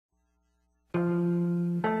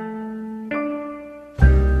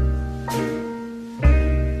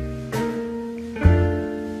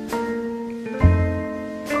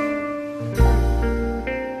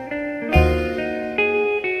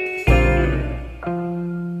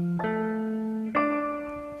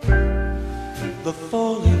the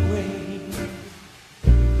falling rain,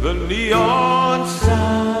 the neon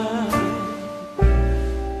sign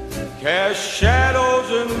cast shadows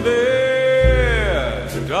in their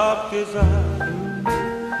dark design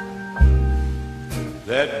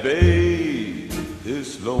that bathe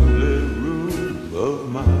this lonely room of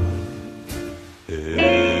mine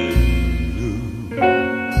in blue.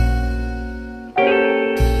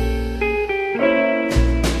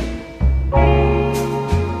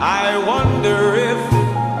 I wonder if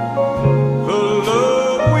the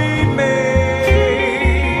love we made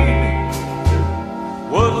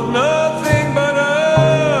was nothing but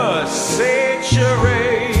a sad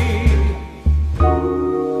charade,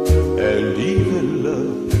 and even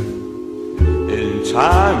love in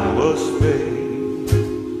time must fade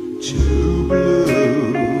to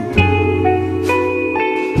blue.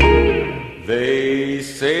 They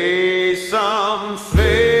say some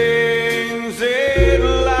things in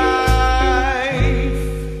life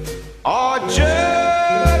are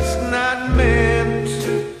just not meant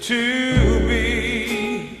to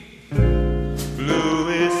be. Blue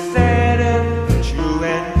is sad and true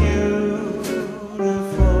and beautiful.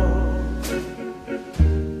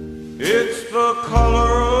 It's the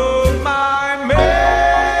color of my memory.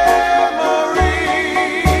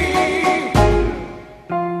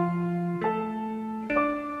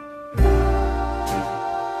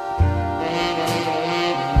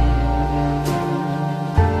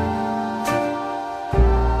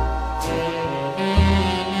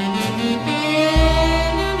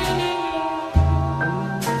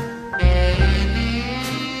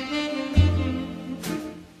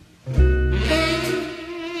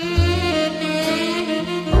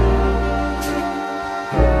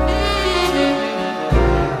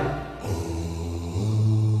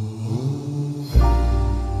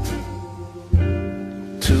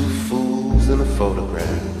 Two fools in a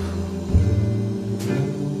photograph.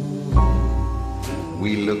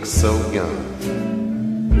 We look so young.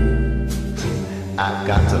 I've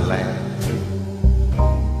got to laugh.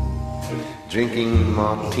 Drinking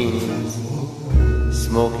martinis,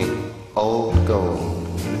 smoking old gold.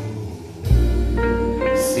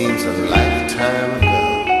 Seems a lifetime ago.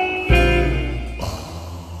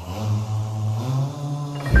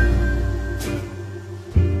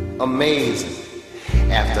 Amazing.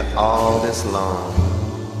 After all this long,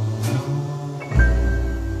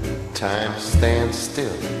 time stands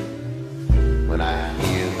still when I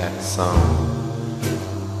hear that song.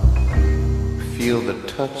 Feel the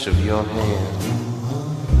touch of your hand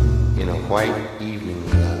in a white evening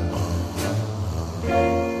glove.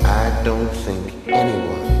 I don't think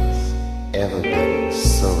anyone's ever been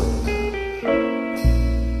so in love.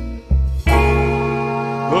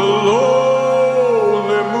 The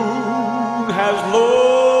lonely moon has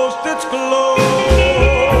lost its glow.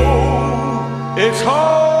 Its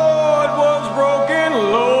heart was broken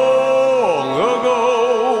long ago.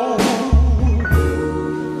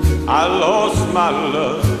 I lost my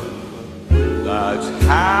love, that's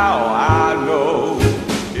how I know.